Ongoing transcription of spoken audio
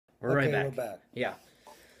We're right Okay, back. we're back. Yeah.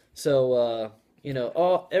 So,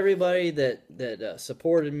 everybody that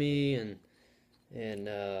supported me and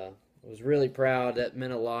was really proud. That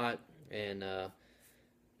meant a lot. And,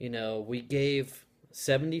 we gave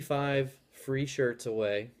 75 free shirts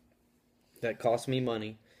away. That cost me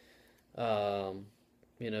money.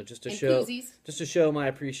 Just to show my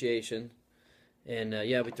appreciation. And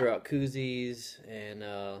we threw out koozies, and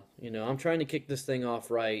I'm trying to kick this thing off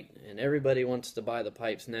right. And everybody wants to buy the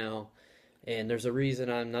pipes now, and there's a reason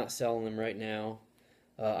I'm not selling them right now.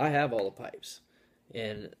 I have all the pipes,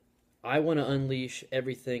 and I want to unleash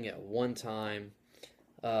everything at one time.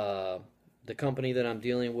 The company that I'm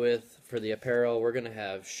dealing with for the apparel, we're gonna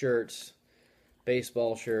have shirts,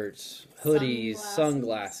 baseball shirts, hoodies,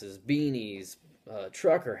 sunglasses, beanies,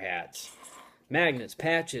 trucker hats, magnets,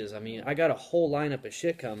 patches. I mean, I got a whole lineup of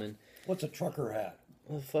shit coming. What's a trucker hat?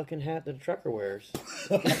 A fucking hat that a trucker wears.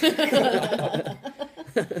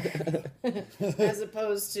 As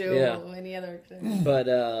opposed to any other thing. But,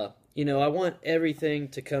 I want everything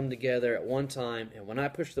to come together at one time. And when I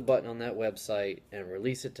push the button on that website and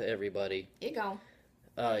release it to everybody,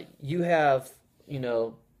 you have,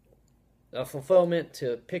 a fulfillment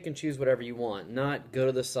to pick and choose whatever you want. Not go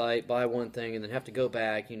to the site, buy one thing, and then have to go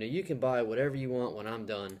back. You can buy whatever you want when I'm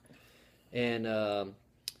done. And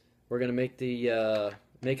we're going to make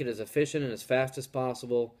it as efficient and as fast as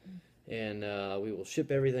possible. And we will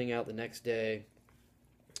ship everything out the next day.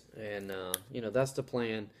 And, that's the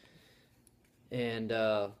plan. And,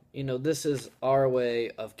 this is our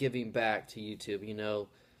way of giving back to YouTube.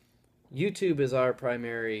 YouTube is our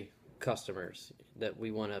primary customers that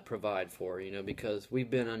we want to provide for, because we've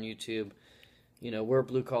been on YouTube. We're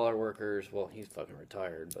blue-collar workers. Well, he's fucking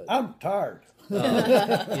retired, but... I'm tired.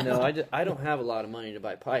 I don't have a lot of money to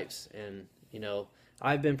buy pipes. And,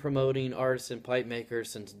 I've been promoting artists and pipe makers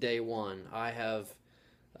since day one. I have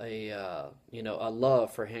a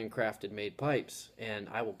love for handcrafted made pipes, and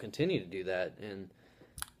I will continue to do that. And,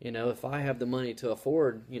 if I have the money to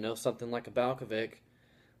afford, something like a Balkovic,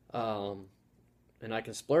 and I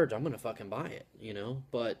can splurge, I'm going to fucking buy it,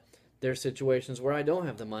 But there's situations where I don't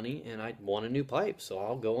have the money and I want a new pipe. So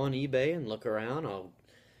I'll go on eBay and look around.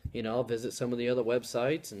 I'll visit some of the other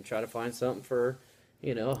websites and try to find something for,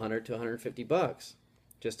 $100 to $150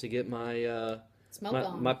 just to get my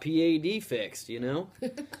my PAD fixed,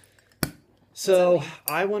 So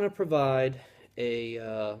I want to provide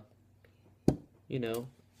a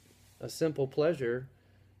simple pleasure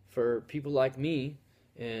for people like me.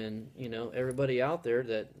 And, everybody out there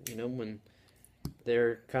that, when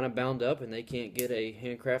they're kind of bound up and they can't get a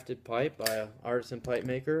handcrafted pipe by an artisan pipe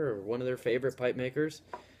maker or one of their favorite pipe makers,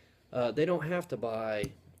 they don't have to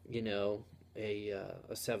buy, a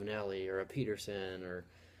 7 Alley or a Peterson or,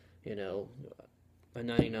 a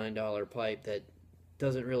 $99 pipe that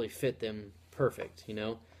doesn't really fit them perfect,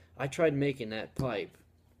 I tried making that pipe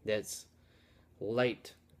that's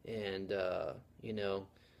light and,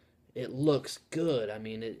 it looks good. I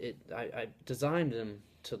mean, I designed them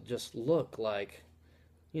to just look like,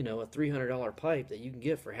 a $300 pipe that you can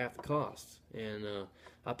get for half the cost. And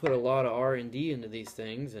I put a lot of R&D into these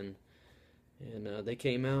things, and they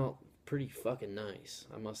came out pretty fucking nice,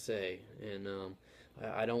 I must say. And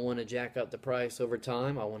I don't want to jack up the price over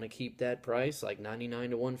time. I want to keep that price like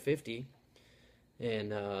 $99 to $150.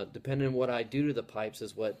 And depending on what I do to the pipes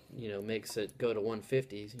is what makes it go to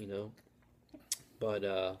 $150.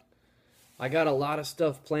 But I got a lot of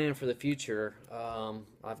stuff planned for the future.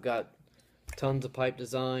 I've got tons of pipe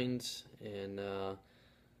designs, and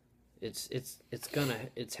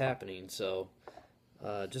it's happening. So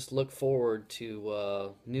just look forward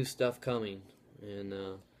to new stuff coming, and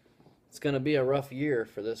it's gonna be a rough year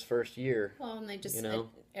for this first year. Well, and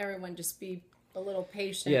everyone just be a little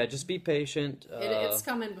patient. Yeah, just be patient. It's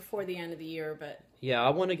coming before the end of the year, but yeah, I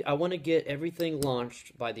want to get everything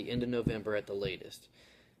launched by the end of November at the latest.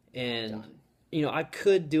 And, I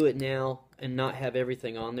could do it now and not have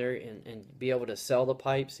everything on there and be able to sell the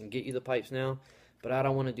pipes and get you the pipes now, but I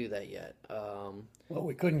don't want to do that yet. Well,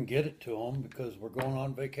 we couldn't get it to them because we're going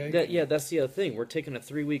on vacation. That's the other thing. We're taking a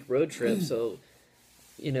 3-week road trip, so,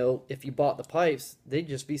 if you bought the pipes, they'd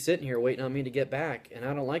just be sitting here waiting on me to get back, and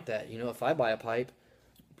I don't like that. If I buy a pipe,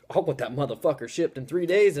 I want that motherfucker shipped in 3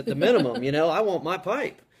 days at the minimum, I want my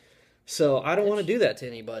pipe. So I don't want to do that to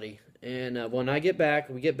anybody. And when we get back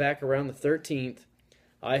around the 13th,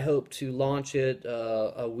 I hope to launch it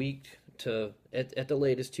a week to, at the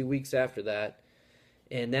latest, 2 weeks after that.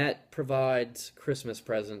 And that provides Christmas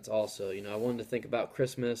presents also. I wanted to think about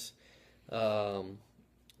Christmas and,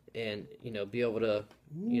 be able to,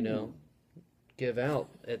 give out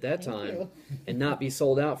at that time and not be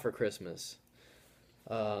sold out for Christmas.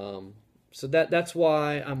 So that's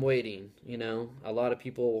why I'm waiting. You know, a lot of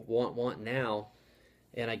people want now,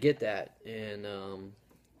 and I get that. And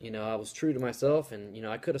you know, I was true to myself, and you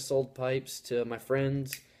know, I could have sold pipes to my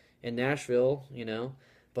friends in Nashville. You know,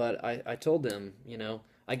 but I told them, you know,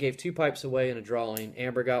 I gave 2 pipes away in a drawing.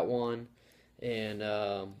 Amber got one,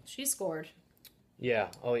 and She scored. yeah,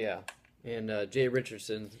 oh yeah, and Jay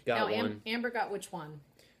Richardson got one. Amber got which one?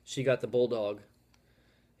 She got the Bulldog,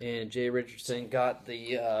 and Jay Richardson got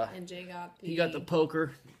the. And Jay got the. He got the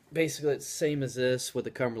poker. Basically, it's the same as this with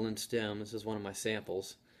the Cumberland stem. This is one of my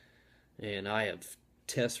samples, and I have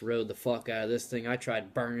test rode the fuck out of this thing. I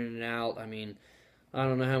tried burning it out. I mean, I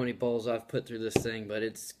don't know how many bowls I've put through this thing, but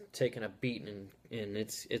it's taken a beating and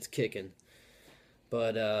it's kicking.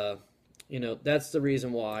 But you know, that's the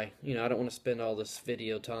reason why. You know, I don't want to spend all this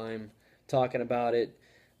video time talking about it.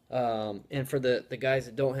 And for the guys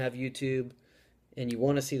that don't have YouTube and you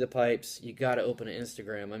want to see the pipes, you got to open an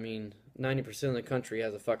Instagram. I mean, 90% of the country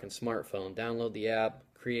has a fucking smartphone. Download the app,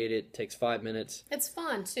 create it, takes 5 minutes. It's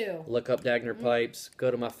fun too. Look up Dagner Pipes,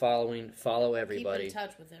 go to my following, follow everybody. Keep in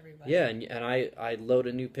touch with everybody. Yeah, and I load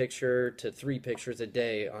a new picture to 3 pictures a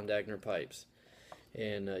day on Dagner Pipes.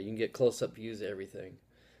 And you can get close-up views of everything.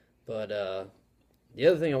 But the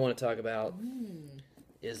other thing I want to talk about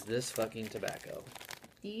is this fucking tobacco.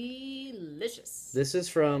 Delicious. This is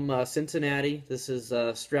from Cincinnati. This is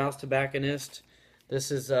Straus Tobacconist.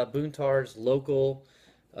 This is Boontar's local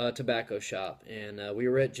tobacco shop. And we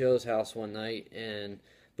were at Joe's house one night, and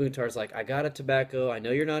Boontar's like, I got a tobacco. I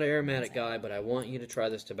know you're not an aromatic guy, but I want you to try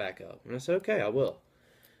this tobacco. And I said, okay, I will.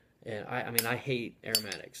 And I mean, I hate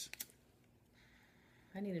aromatics.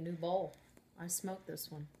 I need a new bowl. I smoked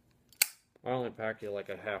this one. I only packed you like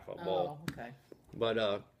a half a bowl. Oh, okay. But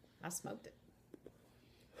I smoked it.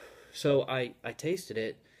 so I tasted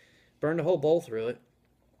it, burned a whole bowl through it,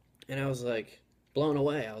 and I was like blown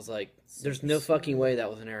away. I was like, there's no fucking way that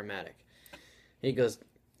was an aromatic. And he goes,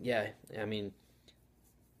 yeah, I mean,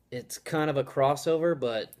 it's kind of a crossover,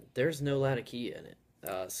 but there's no latakia in it.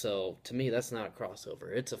 So to me, that's not a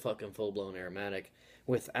crossover. It's a fucking full-blown aromatic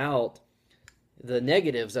without the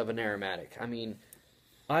negatives of an aromatic. I mean,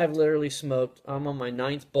 I've literally smoked, I'm on my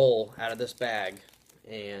 9th bowl out of this bag,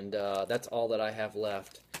 and that's all that I have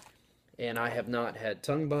left. And I have not had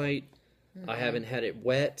tongue bite. I haven't had it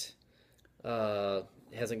wet. It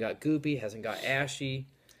hasn't got goopy, hasn't got ashy.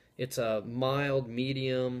 It's a mild,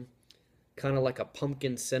 medium, kind of like a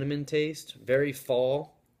pumpkin cinnamon taste, very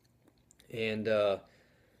fall. And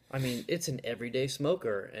I mean, it's an everyday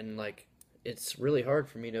smoker, and like, it's really hard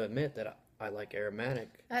for me to admit that I like aromatic.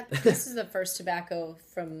 This is the first tobacco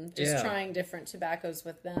from just Yeah. trying different tobaccos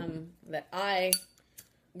with them that I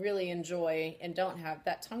really enjoy and don't have.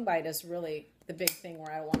 That tongue bite is really the big thing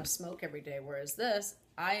where I want to smoke every day, whereas this,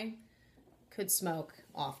 I could smoke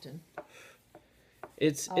often.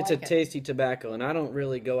 It's I a like it. tasty tobacco, and I don't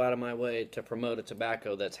really go out of my way to promote a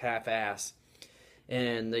tobacco that's half-ass.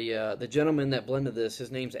 And the gentleman that blended this, his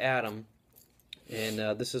name's Adam,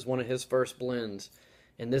 and this is one of his first blends.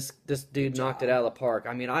 And this dude knocked it out of the park.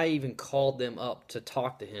 I mean, I even called them up to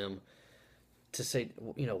talk to him to say,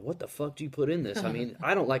 you know, what the fuck do you put in this? I mean,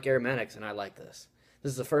 I don't like aromatics, and I like this.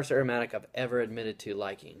 This is the first aromatic I've ever admitted to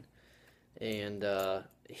liking. And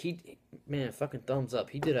man, fucking thumbs up.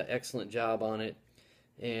 He did an excellent job on it.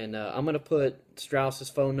 And I'm going to put Straus's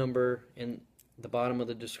phone number in the bottom of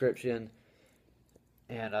the description.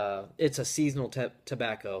 And it's a seasonal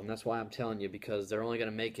tobacco, and that's why I'm telling you, because they're only going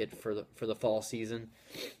to make it for the fall season.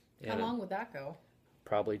 How And, long would that go?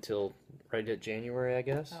 Probably till right at January, I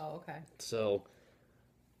guess. Oh, okay. So,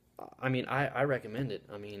 I mean, I recommend it.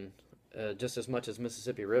 I mean, just as much as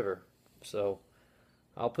Mississippi River. So,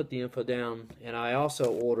 I'll put the info down. And I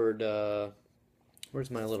also ordered,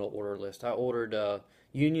 where's my little order list? I ordered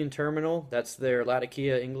Union Terminal. That's their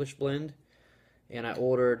Latakia English blend. And I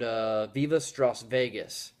ordered Viva Straus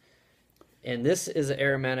Vegas. And this is an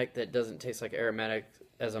aromatic that doesn't taste like aromatic,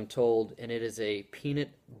 as I'm told. And it is a peanut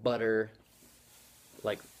butter,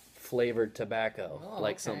 like, flavored tobacco. Oh,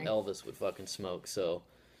 like okay. some Elvis would fucking smoke. So,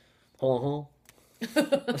 hold on.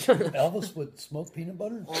 Elvis would smoke peanut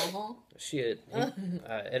butter? Uh-huh. Shit. At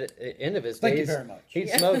the end of his Thank you days, very much. he'd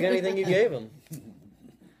smoke anything you gave him.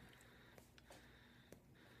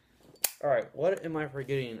 All right, what am I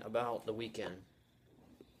forgetting about the weekend?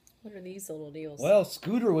 What are these little deals? Well,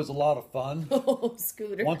 Scooter was a lot of fun. Oh,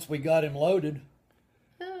 Scooter. Once we got him loaded,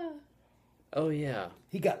 Ah. Oh, yeah.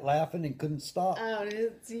 he got laughing and couldn't stop. Oh,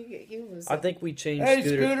 he was. I think we changed Hey,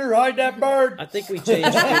 Scooter. Scooter, hide that bird. I think we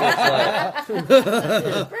changed Scooter's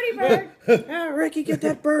life. Pretty bird. Ah, Ricky, get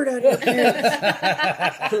that bird out of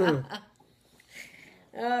here.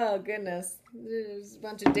 Oh, goodness. There's a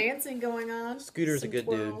bunch of dancing going on. Scooter's a Some good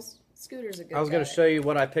twirls. Scooter's a good I was going to guy. show you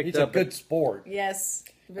what I picked He's a up. good sport. Yes.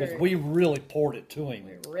 Because Very. we really poured it to him.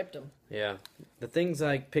 We ripped him. Yeah, the things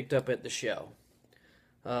I picked up at the show,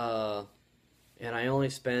 and I only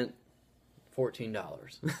spent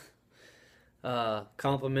 $14.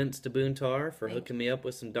 Compliments to Boontar for hooking me up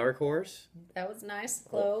with some Dark Horse. That was nice.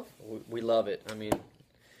 Clove. We love it. I mean,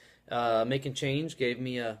 Making Change gave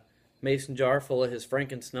me a mason jar full of his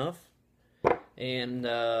Franken snuff, and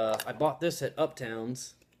I bought this at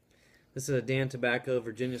Uptown's. This is a Dan Tobacco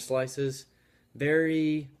Virginia Slices.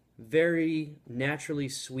 Very, very naturally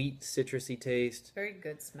sweet, citrusy taste. Very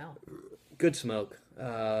good smell. Good smoke.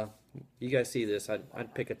 You guys see this?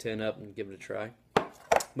 I'd pick a 10 up and give it a try.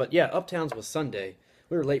 But yeah, Uptown's was Sunday.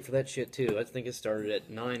 We were late for that shit too. I think it started at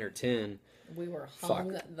 9 or 10. We were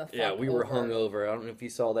hung the fuck Yeah, we were over. hung over. I don't know if you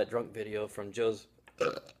saw that drunk video from Joe's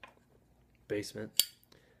basement.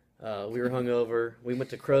 We were hung over. We went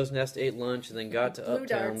to Crow's Nest, ate lunch, and then got to Blue Uptown's.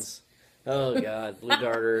 darts. Oh god, blue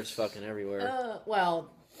darters fucking everywhere.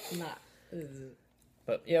 Well, not.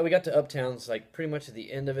 But yeah, we got to Uptown's like pretty much at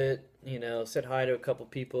the end of it. You know, said hi to a couple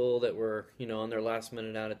people that were on their last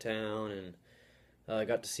minute out of town, and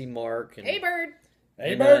got to see Mark and Hey, Bird.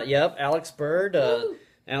 Hey, and, Bert. yep, Alex Bird. Woo.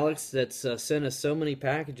 Alex that's sent us so many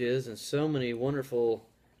packages and so many wonderful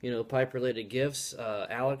pipe related gifts.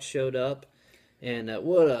 Alex showed up, and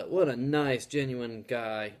what a nice, genuine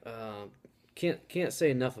guy. Can't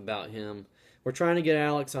say enough about him. We're trying to get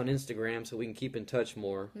Alex on Instagram so we can keep in touch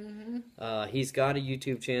more. Mm-hmm. He's got a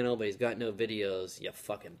YouTube channel, but he's got no videos. You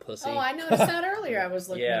fucking pussy. Oh, I noticed that earlier. I was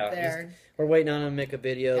looking up there. We're waiting on him to make a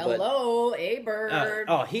video. Hello, hey, Bird.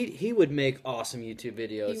 But he would make awesome YouTube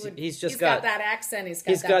videos. He's got that accent. He's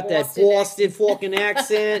got that Boston fucking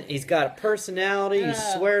accent. He's got a personality. He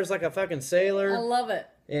swears like a fucking sailor. I love it.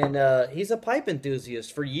 And he's a pipe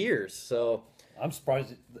enthusiast for years. So I'm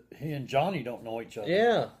surprised that he and Johnny don't know each other.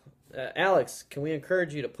 yeah. Alex, can we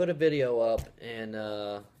encourage you to put a video up and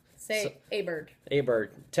Say, hey, Bird. hey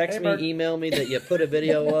Bird, text Hey, me, Bird. email me that you put a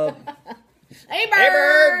video up. Hey,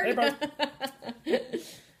 Bird. Hey,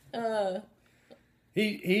 Bird.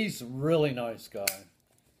 He's a really nice guy.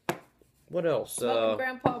 What else? Smoking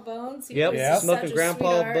Grandpa Bones. He Yep, was Yeah. such Smoking a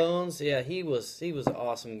Grandpa sweetheart. Bones. Yeah, he was an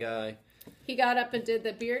awesome guy. He got up and did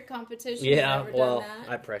the beard competition. Yeah, Have you ever well, done that?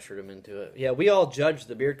 I pressured him into it. Yeah, we all judged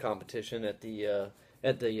the beard competition at the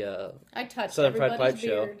I touched Southern Fried everybody's Pipe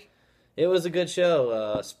Show. beard. It was a good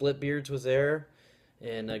show. Split Beards was there,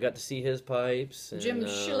 and I got to see his pipes. And, Jim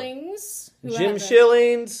Schillings. who Jim had the-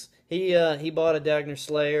 Schillings. He bought a Dagner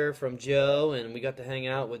Slayer from Joe, and we got to hang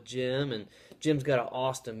out with Jim. And Jim's got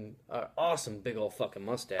an awesome big old fucking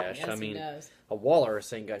mustache. Yes, I mean, he does. a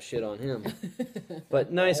walrus ain't got shit on him.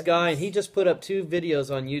 But nice guy, and he just put up 2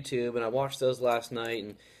 videos on YouTube, and I watched those last night.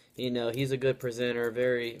 And he's a good presenter,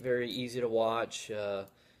 very very easy to watch.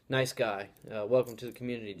 Nice guy. Welcome to the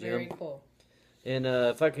community, Jim. Very cool. And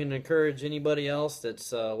if I can encourage anybody else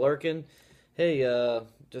that's lurking, hey,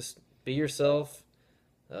 just be yourself.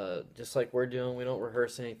 Just like we're doing, we don't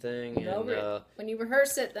rehearse anything. And When you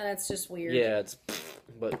rehearse it, then it's just weird. yeah,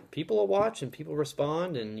 but people will watch and people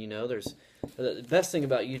respond, and there's the best thing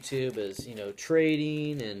about YouTube is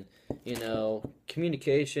trading and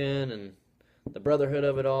communication and the brotherhood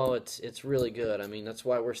of it all. It's really good. I mean, that's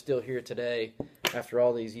why we're still here today after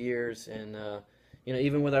all these years, and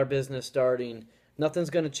even with our business starting, nothing's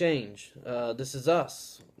going to change. This is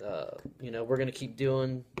us. We're going to keep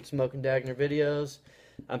doing Smoking Dagner videos.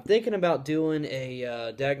 I'm thinking about doing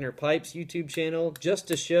a Dagner Pipes YouTube channel just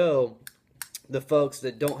to show the folks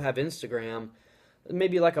that don't have Instagram,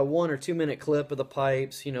 maybe like a 1 or 2 minute clip of the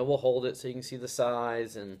pipes. We'll hold it so you can see the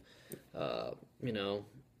size, and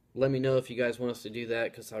let me know if you guys want us to do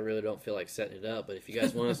that, because I really don't feel like setting it up. But if you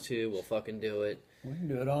guys want us to, we'll fucking do it. We can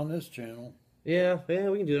do it on this channel. Yeah,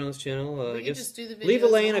 we can do it on this channel. We I can guess just do the leave videos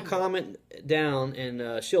Elaine a on. comment down,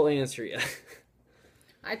 and she'll answer you.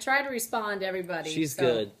 I try to respond to everybody. She's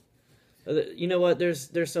so. good. You know what?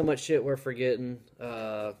 There's so much shit we're forgetting.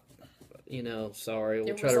 Sorry.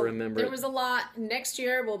 We'll try to remember There it. was a lot. Next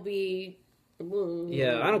year will be.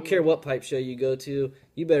 Yeah, I don't care what pipe show you go to.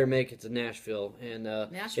 You better make it to Nashville. And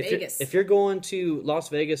Vegas. If you're going to Las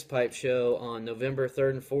Vegas Pipe Show on November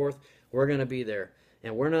 3rd and 4th, we're going to be there.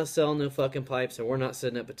 And we're not selling no fucking pipes, and we're not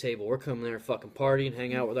setting up a table. We're coming there to fucking party and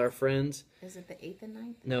hang out with our friends. Is it the 8th and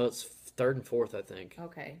 9th? No, it's 3rd and 4th, I think.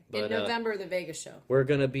 Okay. But, In November, the Vegas show. We're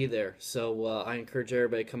going to be there. So I encourage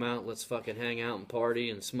everybody to come out. Let's fucking hang out and party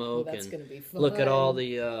and smoke That's and gonna be fun. look at all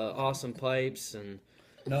the awesome pipes. And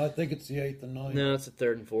No, I think it's the 8th and 9th. no, it's the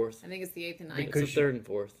 3rd and 4th. I think it's the 8th and 9th. It's the 3rd and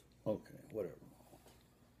 4th. Okay, whatever.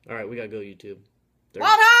 All right, we got to go YouTube.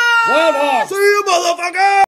 Wild Hogs! Wild Hogs! See you, motherfucker!